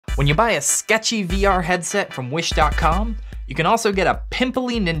When you buy a sketchy VR headset from Wish.com, you can also get a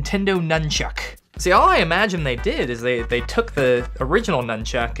pimply Nintendo Nunchuck. See, all I imagine they did is they took the original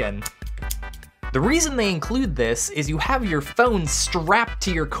Nunchuck and... The reason they include this is you have your phone strapped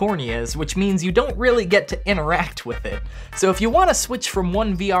to your corneas, which means you don't really get to interact with it. So if you want to switch from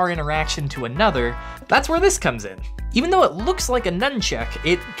one VR interaction to another, that's where this comes in. Even though it looks like a nunchuck,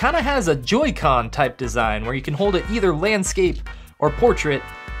 it kind of has a Joy-Con type design where you can hold it either landscape or portrait,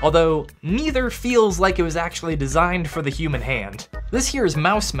 although neither feels like it was actually designed for the human hand. This here is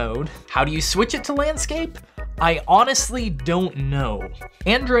mouse mode. How do you switch it to landscape? I honestly don't know.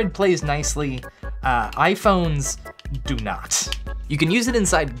 Android plays nicely, iPhones do not. You can use it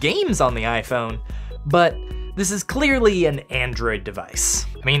inside games on the iPhone, but this is clearly an Android device.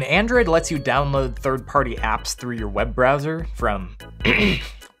 I mean, Android lets you download third-party apps through your web browser from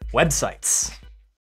websites.